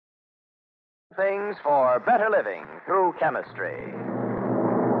things for better living through chemistry.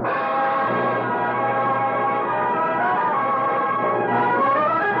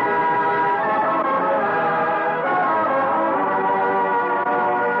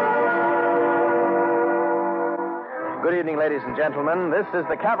 Good evening, ladies and gentlemen. This is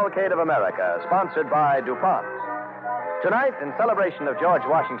the Cavalcade of America, sponsored by DuPont. Tonight, in celebration of George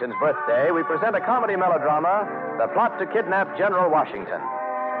Washington's birthday, we present a comedy melodrama, The Plot to Kidnap General Washington.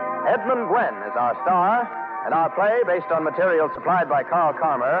 Edmund Gwenn is our star, and our play, based on material supplied by Carl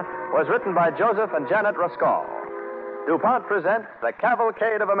Carmer, was written by Joseph and Janet Ruskall. DuPont presents The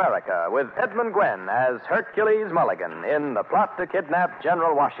Cavalcade of America with Edmund Gwenn as Hercules Mulligan in The Plot to Kidnap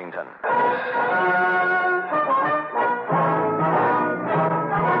General Washington.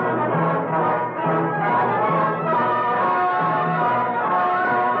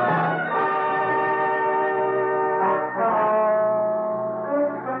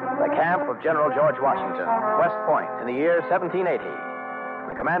 General George Washington, West Point, in the year 1780.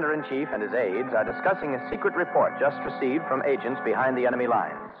 The commander-in-chief and his aides are discussing a secret report just received from agents behind the enemy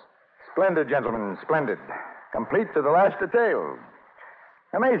lines. Splendid, gentlemen, splendid. Complete to the last detail.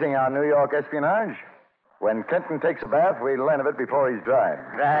 Amazing, our New York espionage. When Clinton takes a bath, we learn of it before he's dry.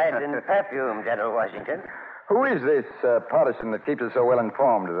 Dried in perfume, General Washington. Who is this partisan that keeps us so well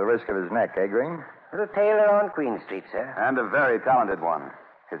informed at the risk of his neck, Green? The tailor on Queen Street, sir. And a very talented one.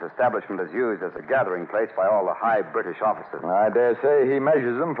 His establishment is used as a gathering place by all the high British officers. I dare say he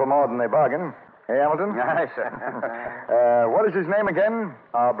measures them for more than they bargain. Hey, Hamilton? Aye, sir. What is his name again,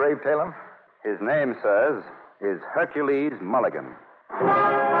 our brave tailor? His name, sirs, is Hercules Mulligan.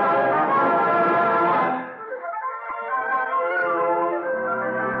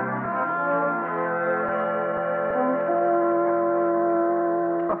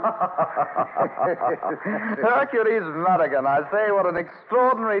 Hercules Mulligan, I say, what an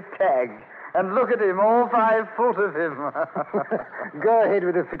extraordinary tag. And look at him, all 5 foot of him. Go ahead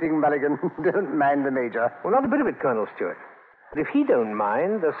with the fitting, Mulligan. Don't mind the Major. Well, not a bit of it, Colonel Stewart. But if he don't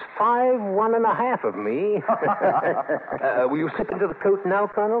mind, there's 5 1.5 of me. Will you slip into the coat now,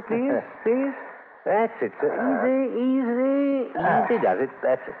 Colonel, please? Please? That's it, sir. Easy does it.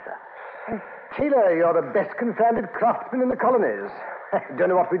 That's it, sir. Taylor, you're the best confounded craftsman in the colonies. Don't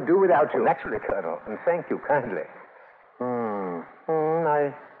know what we'd do without you. Well, naturally, Colonel, and thank you kindly.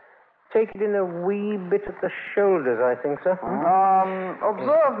 I take it in a wee bit at the shoulders, I think, sir.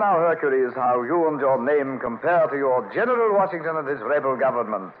 Observe now, Hercules, how you and your name compare to your General Washington and his rebel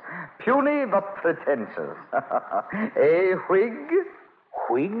government. Puny but pretentious. A Whig?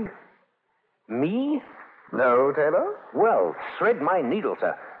 Whig? Me? No, Taylor? Well, thread my needle,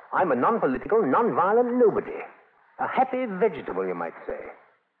 sir. I'm a non-political, non-violent nobody. A happy vegetable, you might say.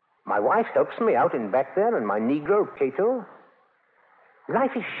 My wife helps me out in back there, and my Negro, Cato.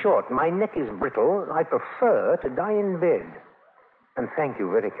 Life is short. My neck is brittle. I prefer to die in bed. And thank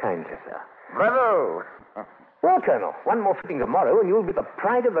you very kindly, sir. Bravo! Well, Colonel, one more fitting tomorrow, and you'll be the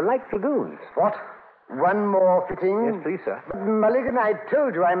pride of the Light Dragoons. What? One more fitting? Yes, please, sir. Mulligan, I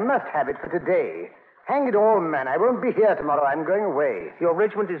told you I must have it for today. Hang it all, man. I won't be here tomorrow. I'm going away. Your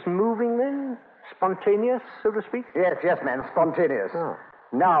regiment is moving, then? Spontaneous, so to speak? Yes, man. Spontaneous. Oh.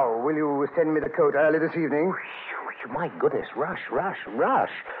 Now, will you send me the coat early this evening? My goodness, rush.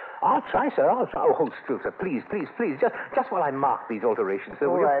 I'll try, sir. I'll try. Oh, hold still, sir. Please. Just while I mark these alterations, sir.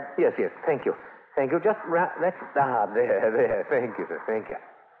 All right. Yes. Thank you. Just that's... there. Thank you, sir. Thank you.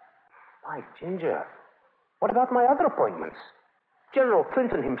 Why, Ginger, what about my other appointments? General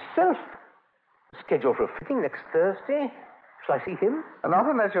Clinton himself, scheduled for a fitting next Thursday. Shall I see him? Not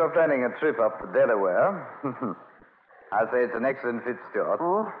unless you're planning a trip up to Delaware. I say it's an excellent fit, Stuart.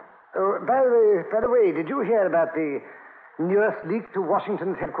 By the way, did you hear about the newest leak to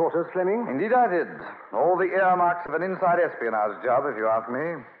Washington's headquarters, Fleming? Indeed I did. All the earmarks of an inside espionage job, if you ask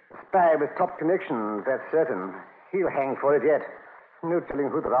me. Spy with top connections, that's certain. He'll hang for it yet. No telling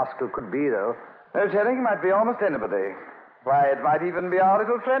who the rascal could be, though. No telling, he might be almost anybody. Why, it might even be our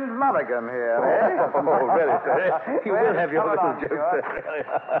little friend Mulligan here, eh? Oh, really, sir? You will have your little joke,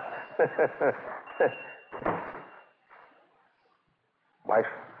 sir. Wife.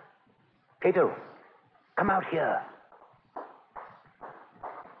 Cato, come out here.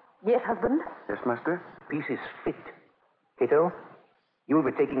 Yes, husband? Yes, master? Piece is fit. Cato, you'll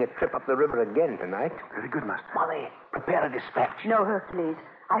be taking a trip up the river again tonight. Very good, master. Molly, prepare a dispatch. No, Hercules.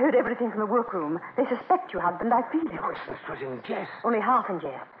 I heard everything from the workroom. They suspect you, husband. I feel it. Nonsense, it was in jest. Only half in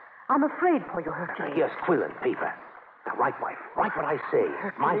jest. I'm afraid for you, Hercules. Here's quill and paper. Now, write, wife. Write what I say.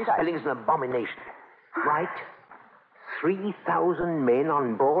 My spelling's an abomination. Write 3,000 men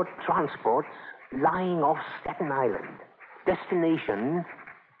on board transports lying off Staten Island. Destination,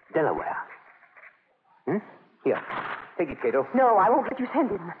 Delaware. Take it, Cato. No, I won't let you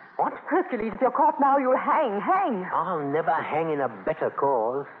send him. What? Hercules, if you're caught now, you'll hang. Hang. I'll never hang in a better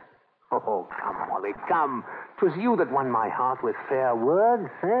cause. Oh, come, Molly, come. 'Twas you that won my heart with fair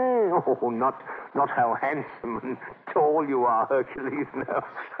words, eh? Oh, not how handsome and tall you are, Hercules, no.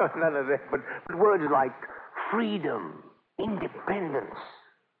 None of that, but words like freedom, independence.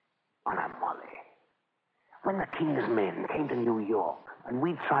 Honor, Molly. When the king's men came to New York and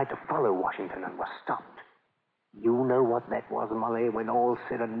we tried to follow Washington and were stopped, you know what that was, Molly, when all's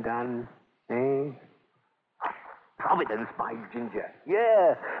said and done, eh? Providence, by ginger.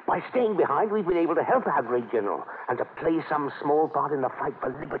 Yeah. By staying behind, we've been able to help our great general and to play some small part in the fight for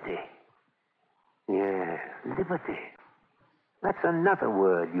liberty. Yeah, liberty. That's another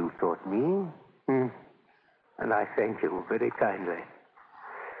word you taught me. And I thank you very kindly.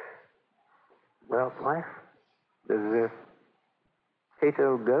 Well, wife, does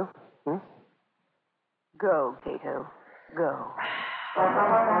Cato go? Go, Cato. Go.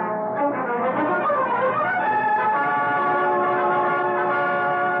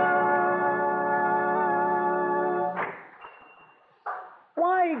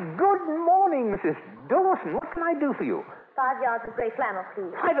 Why, good morning, Mrs. Dawson. What can I do for you? 5 yards of grey flannel,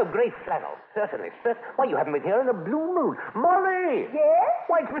 please. 5 of grey flannel. Certainly. Why, you haven't been here in a blue moon. Molly! Yes?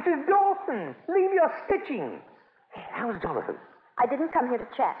 Why, it's Mrs. Dawson. Leave your stitching. How's Jonathan? I didn't come here to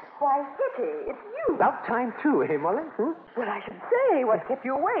chat. Why, Hetty, it's you. About time, too, eh, Molly? Well, I should say, what kept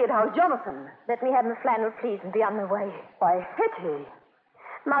you away? And how's Jonathan? Let me have my flannel, please, and be on my way. Why, Hetty.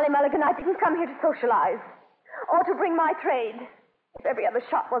 Molly Mulligan, I didn't come here to socialize. Or to bring my trade. If every other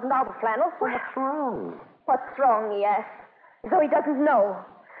shop wasn't out of flannel. What's wrong? What's wrong, he asks. As though he doesn't know.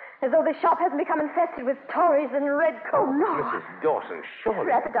 As though the shop hasn't become infested with Tories and redcoats. Oh, no. Mrs. Dawson, surely.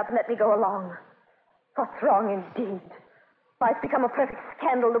 Wrap it up and let me go along. What's wrong, indeed? Why, it's become a perfect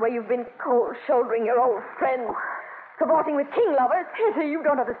scandal the way you've been cold-shouldering your old friend. Cavorting with king lovers. Hetty, you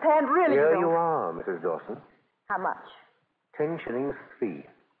don't understand, really. Here you you don't. are, Mrs. Dawson. How much? 10 shillings 3.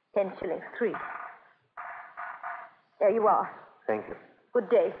 10 shillings, 3. There you are. Thank you. Good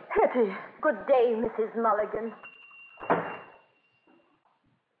day. Hetty. Good day, Mrs. Mulligan.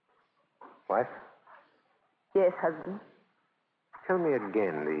 Wife, Yes, husband. tell me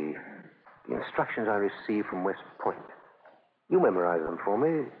again the instructions I received from West Point. You memorized them for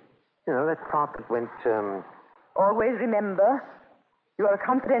me. You know, that part that went, Always remember, you are a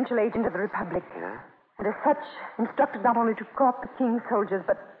confidential agent of the Republic. Yeah? And as such, instructed not only to court the king's soldiers,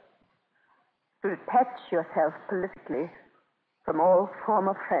 but to detach yourself politically from all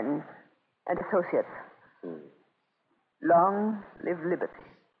former friends and associates. Long live liberty.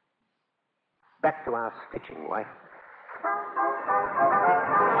 Back to our stitching, wife.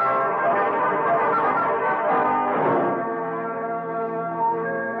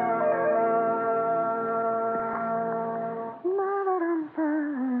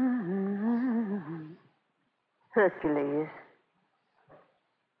 Hercules.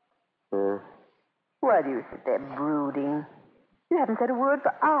 Why do you sit there brooding? You haven't said a word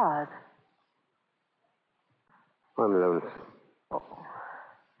for hours. I'm lonesome.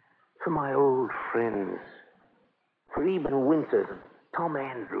 For my old friends. For Eben Winters and Tom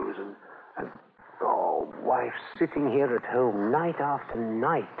Andrews and wife, sitting here at home night after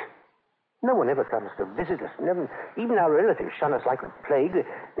night. No one ever comes to visit us. Even our relatives shun us like the plague.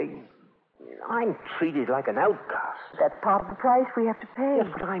 I'm treated like an outcast. That's part of the price we have to pay. Yes,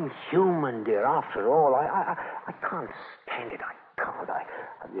 but I'm human, dear, after all. I can't stand it. I can't.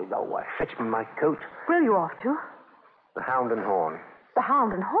 I fetch me my coat. Where are you off to? The Hound and Horn. The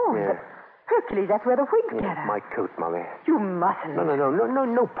Hound and Horn? Yeah. But Hercules, that's where the Whigs gather. My coat, Molly. You mustn't.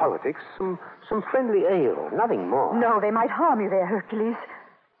 No politics. Some friendly ale. Nothing more. No, they might harm you there, Hercules.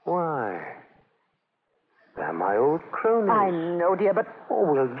 Why? They're my old cronies. I know, dear, but... Oh,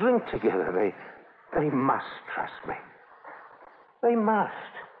 we'll drink together. They must trust me. They must.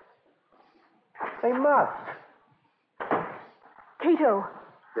 They must. Cato.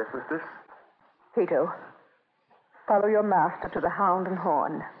 Yes, mistress? Cato, follow your master to the Hound and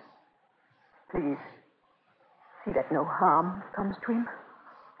Horn. Please, see that no harm comes to him.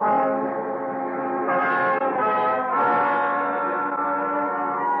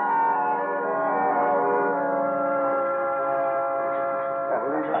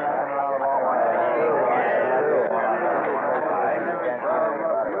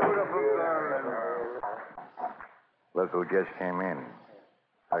 Look who just came in.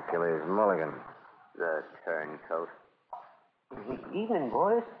 Hercules Mulligan. The turncoat. Evening,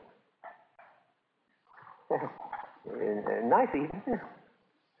 boys. Nice evening,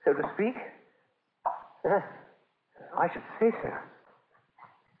 so to speak. I should say so.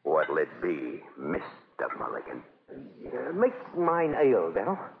 What'll it be, Mr. Mulligan? Make mine ale,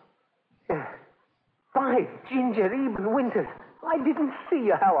 Darrell. By ginger, even Winters. I didn't see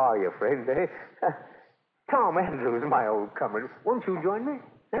you. How are you, friend, eh? Tom Andrews, my old comrade. Won't you join me?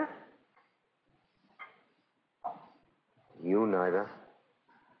 Huh? You neither.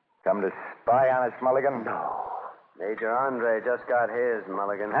 Come to spy on us, Mulligan? No. Major Andre just got his,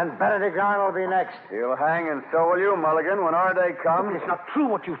 Mulligan. And Benedict Arnold will be next. You'll hang, and so will you, Mulligan, when our day comes. It's not true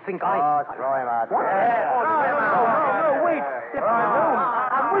what you think. Oh, throw him out. What? No, wait.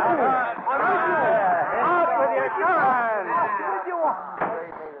 I'm with you. Out with your gun!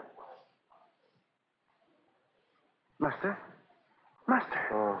 Master? Master?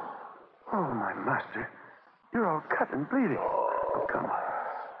 Oh, my master. You're all cut and bleeding. Oh, come.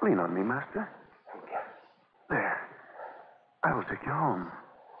 Lean on me, master. There. I will take you home.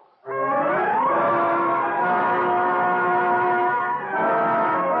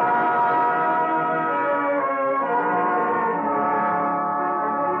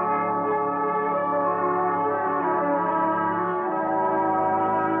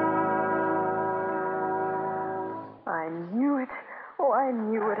 I knew it. Oh, I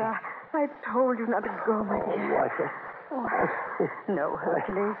knew it. I told you not to go, my dear. No,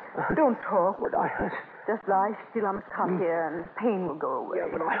 Hercules. Don't talk. But I... Just lie still on the cot here, and the pain will go away. Yeah,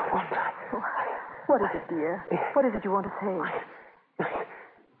 but I won't. Oh, what is it, dear? What is it you want to say?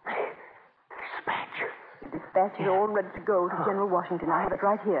 Dispatch. The dispatch is all ready to go to General Washington. I have it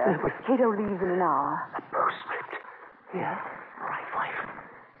right here. Cato leaves in an hour. A postscript. Yeah. Right, wife.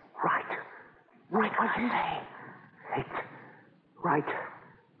 Right. Right what I say. It. Right.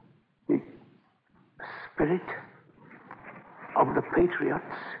 The spirit of the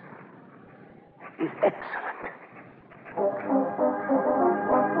patriots is excellent.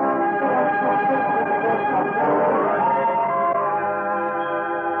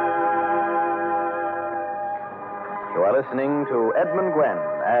 You are listening to Edmund Gwenn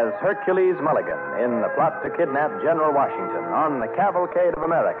as Hercules Mulligan in The Plot to Kidnap General Washington on the Cavalcade of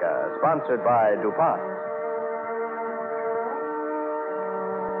America, sponsored by DuPont.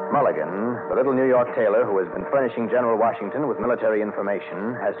 Mulligan, the little New York tailor who has been furnishing General Washington with military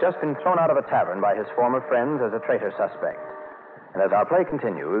information, has just been thrown out of a tavern by his former friends as a traitor suspect. And as our play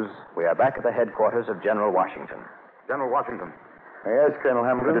continues, we are back at the headquarters of General Washington. General Washington. Yes, Colonel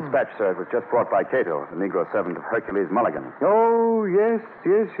Hamilton. The dispatch, sir, was just brought by Cato, the Negro servant of Hercules Mulligan. Oh, yes.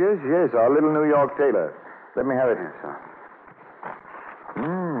 Our little New York tailor. Let me have it. Yes, sir.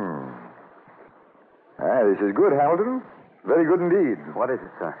 This is good, Hamilton. Very good indeed. What is it,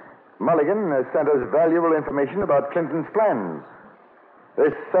 sir? Mulligan has sent us valuable information about Clinton's plans.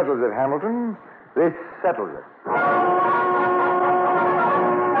 This settles it, Hamilton. This settles it.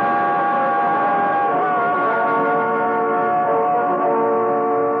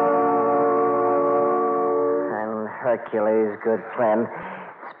 And Hercules, good friend,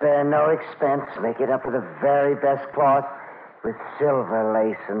 spare no expense. Make it up with the very best cloth with silver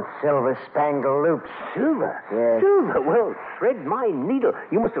lace and silver-spangled loops. Silver? Yes. Silver? Well, thread my needle.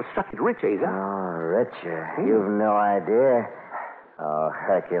 You must have struck it rich, Asa. Oh, richer. You've no idea. Oh,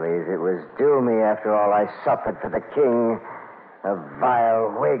 Hercules, it was due me after all I suffered for the king. A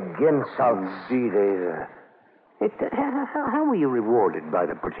vile Whig insult. Indeed, Asa. How were you rewarded by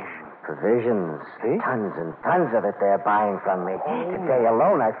the British? Provisions. Tons and tons of it they're buying from me. Today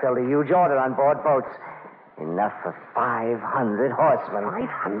alone, I filled a huge order on board boats. Enough for 500 horsemen.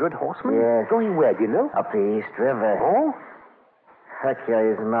 500 horsemen? Yes. Going where, do you know? Up the East River. Oh?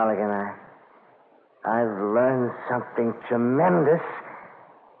 Hercules Mulligan, I've learned something tremendous.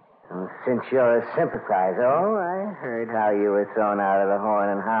 And since you're a sympathizer, I heard how you were thrown out of the Horn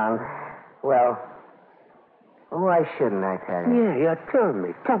and Hound. Well, why shouldn't I tell you? Yeah, tell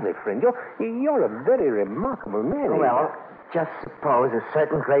me, friend. You're a very remarkable man. Well, just suppose a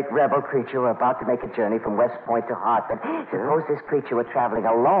certain great rebel creature were about to make a journey from West Point to Hartford. Suppose this creature were traveling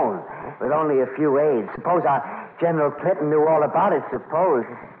alone with only a few aides. Suppose our General Clinton knew all about it. Suppose.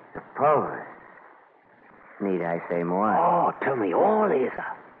 Need I say more? Oh, tell me all, Asa.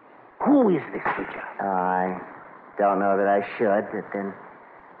 Who is this creature? I don't know that I should, but then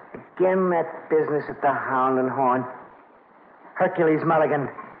again that business at the Hound and Horn. Hercules Mulligan,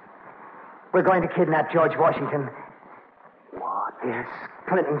 we're going to kidnap George Washington. What? Yes,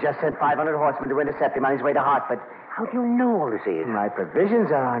 Clinton just sent 500 horsemen to intercept him on his way to Hartford. How do you know all this, Asa? My provisions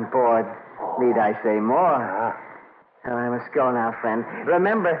are on board. Need I say more? Well, I must go now, friend.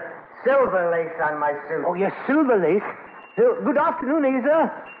 Remember, silver lace on my suit. Oh, yes, silver lace. Good afternoon,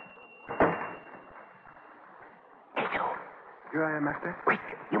 Asa. Cato. Here I am, Master. Quick,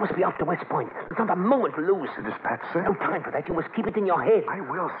 you must be off to West Point. There's not a moment to lose. The dispatch, sir? No time for that. You must keep it in your head. I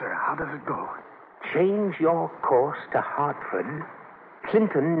will, sir. How does it go? Change your course to Hartford.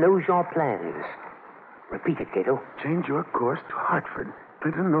 Clinton knows your plans. Repeat it, Cato. Change your course to Hartford.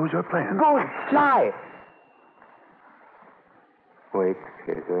 Clinton knows your plan. Go, fly. Wait,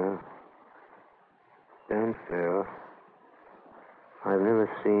 Cato. Stand still. I've never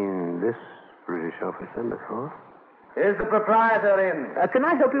seen this British officer before. Is the proprietor in? Can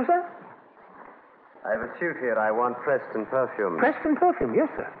I help you, sir? I have a suit here. I want Preston perfume. Preston perfume, yes,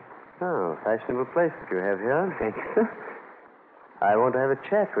 sir. Oh, fashionable place that you have here. Thank you, sir. I want to have a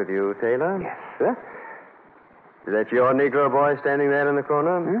chat with you, Taylor. Yes, sir. Is that your Negro boy standing there in the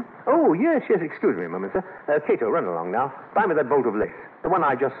corner? Hmm? Oh, yes. Excuse me a moment, sir. Cato, run along now. Buy me that bolt of lace. The one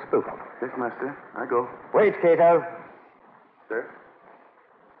I just spoke of. Yes, master. I go. Wait, Cato. Sir?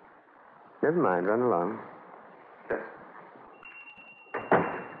 Never mind. Run along. Yes.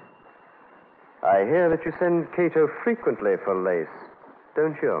 I hear that you send Cato frequently for lace,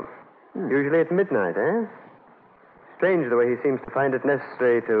 don't you? Usually at midnight, eh? Strange the way he seems to find it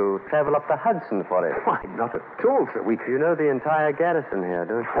necessary to travel up the Hudson for it. Why, not at all, sir. You know the entire garrison here,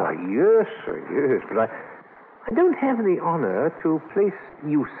 don't you? Why, yes, sir, yes. But I don't have the honor to place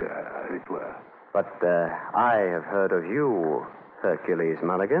you, sir, as it were. But I have heard of you, Hercules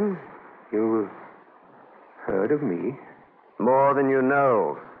Mulligan. You've heard of me? More than you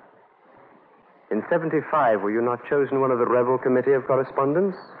know. In 75, were you not chosen one of the rebel committee of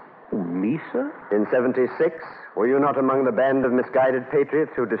correspondence? Me, sir? In 76, were you not among the band of misguided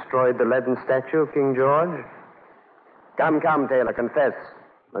patriots who destroyed the leaden statue of King George? Come, Taylor, confess.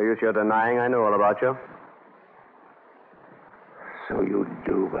 No use your denying. I know all about you. So you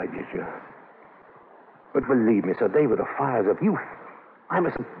do, by you. But believe me, sir, they were the fires of youth. I'm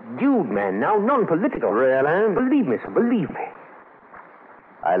a subdued man now, non-political. Really? Believe me, sir, believe me.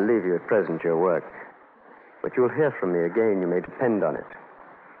 I'll leave you at present your work. But you'll hear from me again. You may depend on it.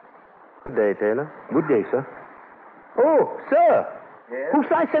 Good day, Taylor. Good day, sir. Oh, sir. Yes? Who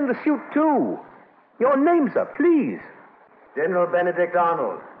shall I send the suit to? Your name, sir, please. General Benedict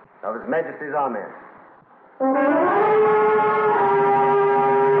Arnold of His Majesty's Army.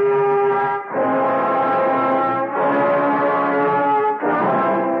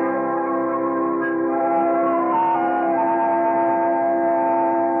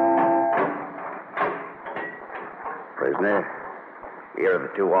 Prisoner, here are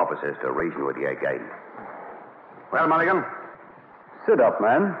the two officers to reason with you again. Well, Mulligan, sit up,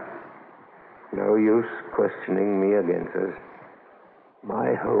 man. No use questioning me again, sirs.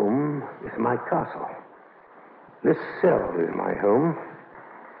 My home is my castle. This cell is my home.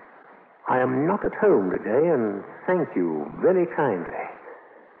 I am not at home today, and thank you very kindly.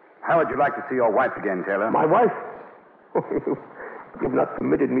 How would you like to see your wife again, Taylor? My wife? You've not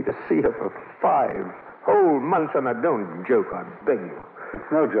permitted me to see her for 5 whole months, and I don't joke, I beg you.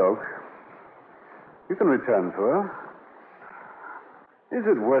 It's no joke. You can return to her. Is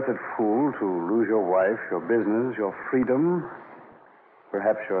it worth it, fool, to lose your wife, your business, your freedom,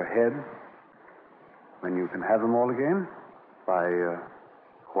 perhaps your head, when you can have them all again by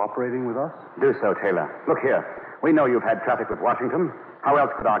cooperating with us? Do so, Taylor. Look here. We know you've had traffic with Washington. How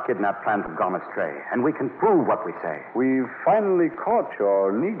else could our kidnap plans have gone astray? And we can prove what we say. We've finally caught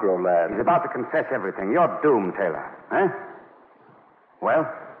your Negro lad. He's about to confess everything. You're doomed, Taylor. Eh? Well?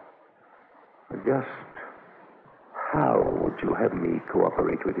 Just how would you have me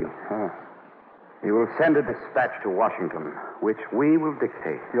cooperate with you? You will send a dispatch to Washington, which we will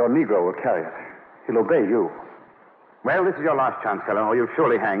dictate. Your Negro will carry it. He'll obey you. Well, this is your last chance, fellow, or you'll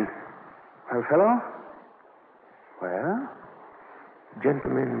surely hang. Well, fellow? Well?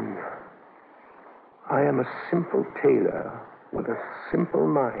 Gentlemen, I am a simple tailor with a simple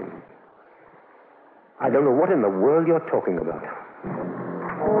mind. I don't know what in the world you're talking about.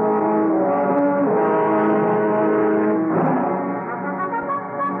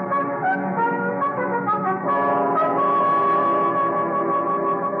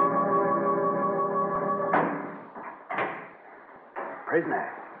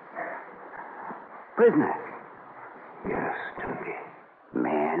 Prisoner. Yes, Tony.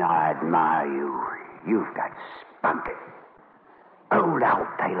 Man, I admire you. You've got spunk. Hold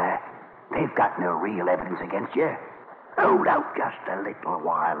out, Taylor. They've got no real evidence against you. Hold out just a little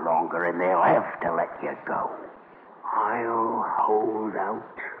while longer and they'll have to let you go. I'll hold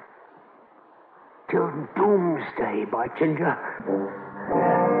out till doomsday, by Ginger.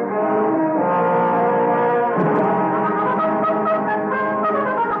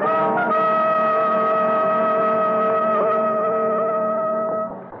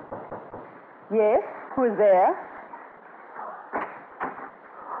 Yes? Who is there?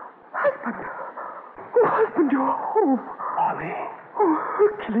 Husband! Oh, husband, you're home. Ollie. Oh,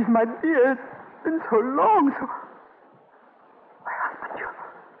 Hercules, my dear. been so long, so... My husband, your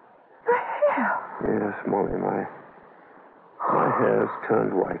hair. Yes, Molly, my hair's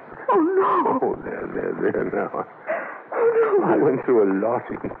turned white. Oh, no. Oh, there now. Oh, no. I went through a lot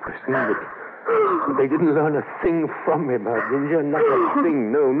in prison, but they didn't learn a thing from me about Ginger, not a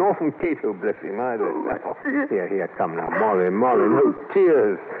thing. No, nor from Cato, bless him, either. No. Here, come now, Molly, no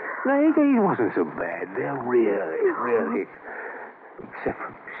tears. No, he wasn't so bad. They're really. Except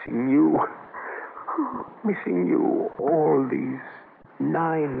for missing you all these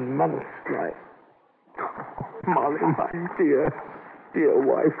 9 months, like... Molly, my dear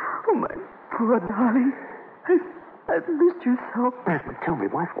wife. Oh, my poor darling. I've missed you so. But tell me,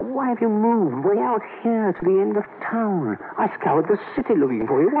 wife, why have you moved way out here to the end of town? I scoured the city looking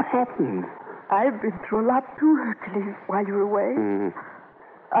for you. What happened? I've been through a lot too, Hercules, while you were away.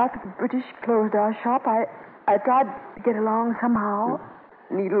 After the British closed our shop, I tried to get along somehow.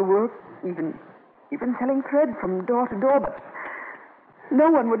 Needlework, even selling thread from door to door, but no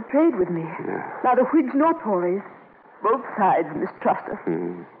one would trade with me. Neither Whigs nor Tories. Both sides mistrust us.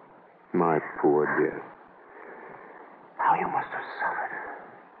 My poor dear. How you must have suffered.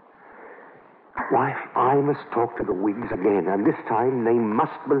 Wife, I must talk to the Whigs again, and this time they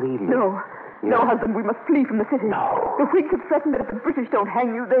must believe me. No, husband, we must flee from the city. No. The Whigs have threatened that if the British don't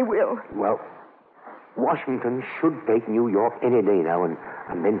hang you, they will. Well, Washington should take New York any day now, and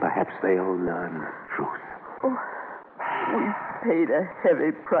then perhaps they'll learn the truth. Oh, we paid a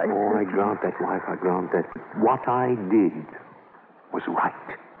heavy price. Oh, I grant that, wife, I grant that. What I did was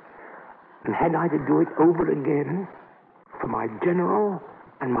right. And had I to do it over again for my general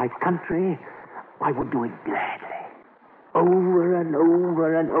and my country, I would do it gladly. Over and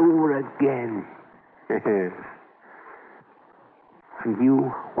over and over again. And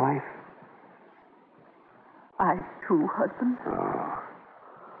you, wife? I, too, husband. Oh.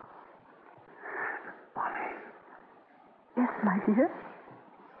 Molly. Yes, my dear.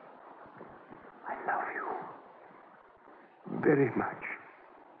 I love you very much.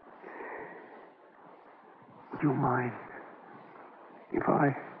 Would you mind if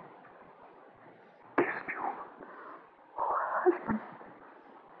I kissed you? Oh, husband.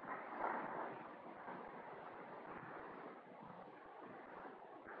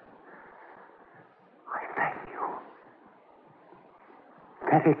 I thank you.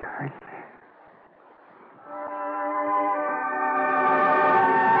 Very kindly.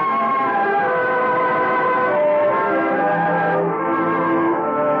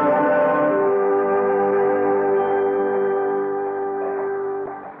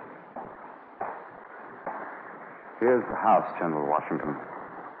 Here's the house, General Washington.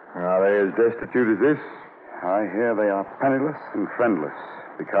 Are they as destitute as this? I hear they are penniless and friendless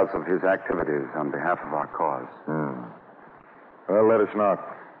because of his activities on behalf of our cause. Well, let us knock.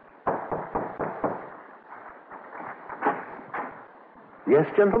 Yes,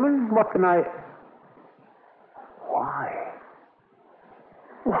 gentlemen, what can I... Why?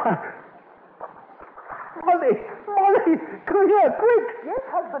 Molly, come here, quick! Yes,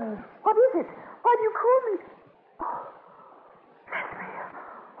 husband. What is it? Why do you call me? Oh, bless me.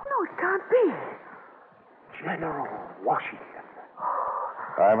 Oh, no, it can't be. General Washington.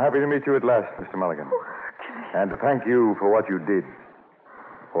 I'm happy to meet you at last, Mr. Mulligan. And to thank you for what you did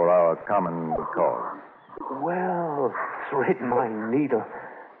for our common cause. Well, thread my needle.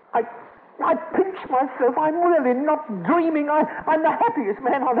 I pinch myself. I'm really not dreaming. I'm the happiest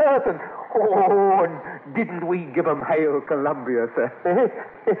man on earth. And didn't we give 'em Hail Columbia, sir?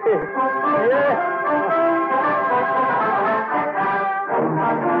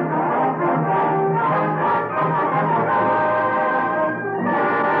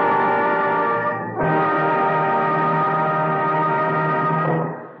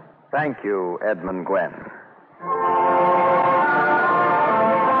 Thank you, Edmund Gwen.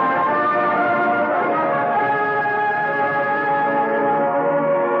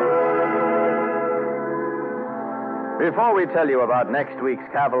 Before we tell you about next week's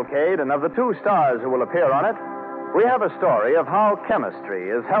cavalcade and of the 2 stars who will appear on it, we have a story of how chemistry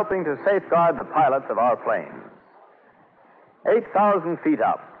is helping to safeguard the pilots of our planes. 8,000 feet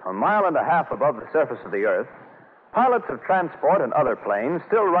up, a mile and a half above the surface of the Earth, pilots of transport and other planes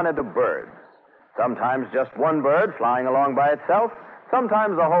still run into birds. Sometimes just one bird flying along by itself,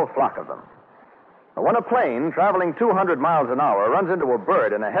 sometimes a whole flock of them. When a plane traveling 200 miles an hour runs into a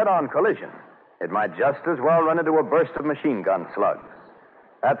bird in a head-on collision, it might just as well run into a burst of machine gun slugs.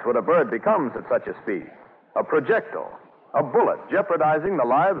 That's what a bird becomes at such a speed. A projectile, a bullet jeopardizing the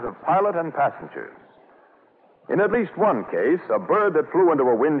lives of pilot and passengers. In at least one case, a bird that flew into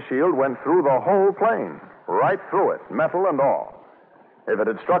a windshield went through the whole plane, right through it, metal and all. If it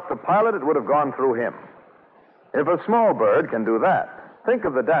had struck the pilot, it would have gone through him. If a small bird can do that, think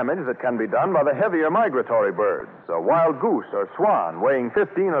of the damage that can be done by the heavier migratory birds, a wild goose or swan weighing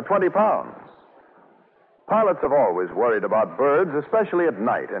 15 or 20 pounds. Pilots have always worried about birds, especially at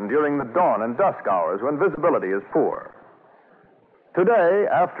night and during the dawn and dusk hours when visibility is poor. Today,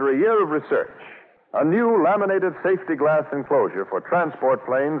 after a year of research, a new laminated safety glass enclosure for transport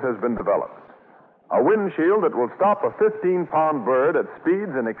planes has been developed. A windshield that will stop a 15-pound bird at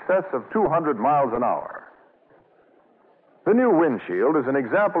speeds in excess of 200 miles an hour. The new windshield is an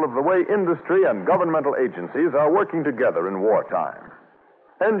example of the way industry and governmental agencies are working together in wartime.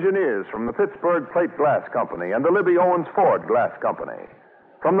 Engineers from the Pittsburgh Plate Glass Company and the Libby Owens Ford Glass Company,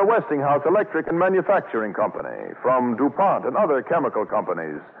 from the Westinghouse Electric and Manufacturing Company, from DuPont and other chemical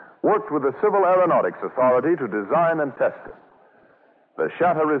companies, worked with the Civil Aeronautics Authority to design and test it. The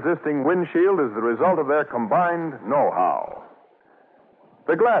shatter-resisting windshield is the result of their combined know-how.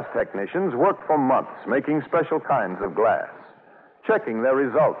 The glass technicians worked for months making special kinds of glass, checking their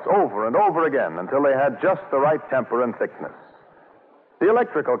results over and over again until they had just the right temper and thickness. The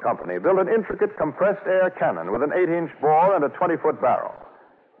electrical company built an intricate compressed air cannon with an 8-inch bore and a 20-foot barrel.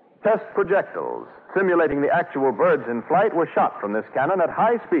 Test projectiles, simulating the actual birds in flight, were shot from this cannon at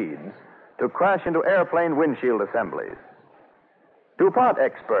high speeds to crash into airplane windshield assemblies. DuPont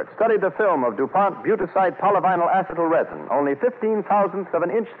experts studied the film of DuPont butyside polyvinyl acetyl resin, only 15,000ths of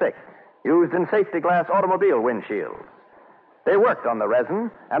an inch thick, used in safety glass automobile windshields. They worked on the resin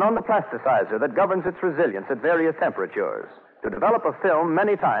and on the plasticizer that governs its resilience at various temperatures to develop a film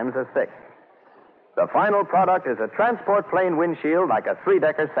many times as thick. The final product is a transport plane windshield like a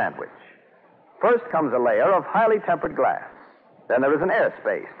 3-decker sandwich. First comes a layer of highly tempered glass. Then there is an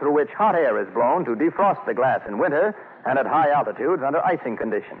airspace through which hot air is blown to defrost the glass in winter and at high altitudes under icing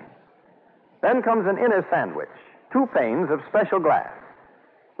conditions. Then comes an inner sandwich, 2 panes of special glass.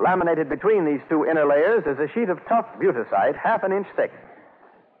 Laminated between these 2 inner layers is a sheet of tough butyside 1/2 inch thick.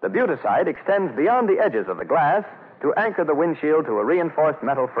 The butyside extends beyond the edges of the glass to anchor the windshield to a reinforced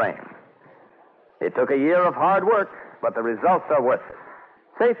metal frame. It took a year of hard work, but the results are worth it.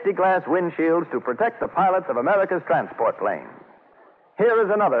 Safety glass windshields to protect the pilots of America's transport planes. Here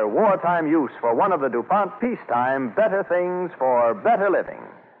is another wartime use for one of the DuPont peacetime better things for better living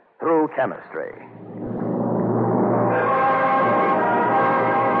through chemistry.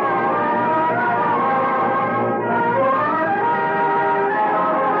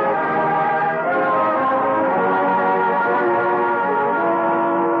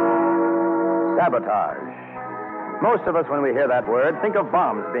 Sabotage. Most of us, when we hear that word, think of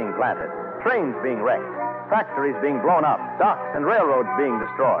bombs being planted, trains being wrecked, factories being blown up, docks and railroads being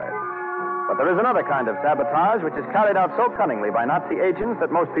destroyed. But there is another kind of sabotage which is carried out so cunningly by Nazi agents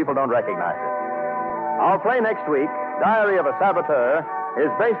that most people don't recognize it. Our play next week, Diary of a Saboteur,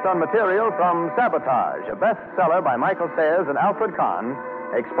 is based on material from Sabotage, a bestseller by Michael Sayers and Alfred Kahn,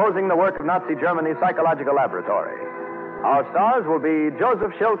 exposing the work of Nazi Germany's psychological laboratory. Our stars will be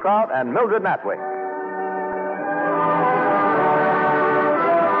Joseph Schildkraut and Mildred Natwick.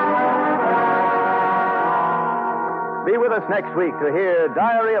 Be with us next week to hear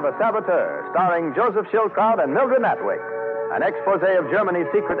Diary of a Saboteur, starring Joseph Schildkraut and Mildred Natwick, an expose of Germany's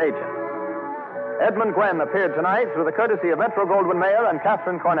secret agents. Edmund Gwen appeared tonight through the courtesy of Metro-Goldwyn-Mayer and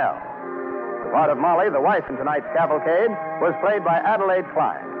Catherine Cornell. The part of Molly, the wife in tonight's cavalcade, was played by Adelaide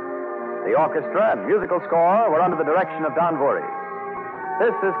Klein. The orchestra and musical score were under the direction of Don Voorhees.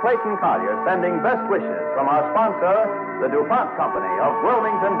 This is Clayton Collier sending best wishes from our sponsor, the DuPont Company of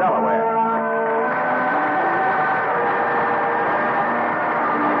Wilmington, Delaware.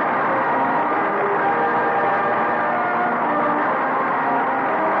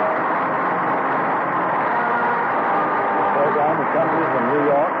 Program is from New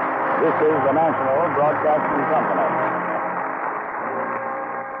York. This is the National Broadcasting Company.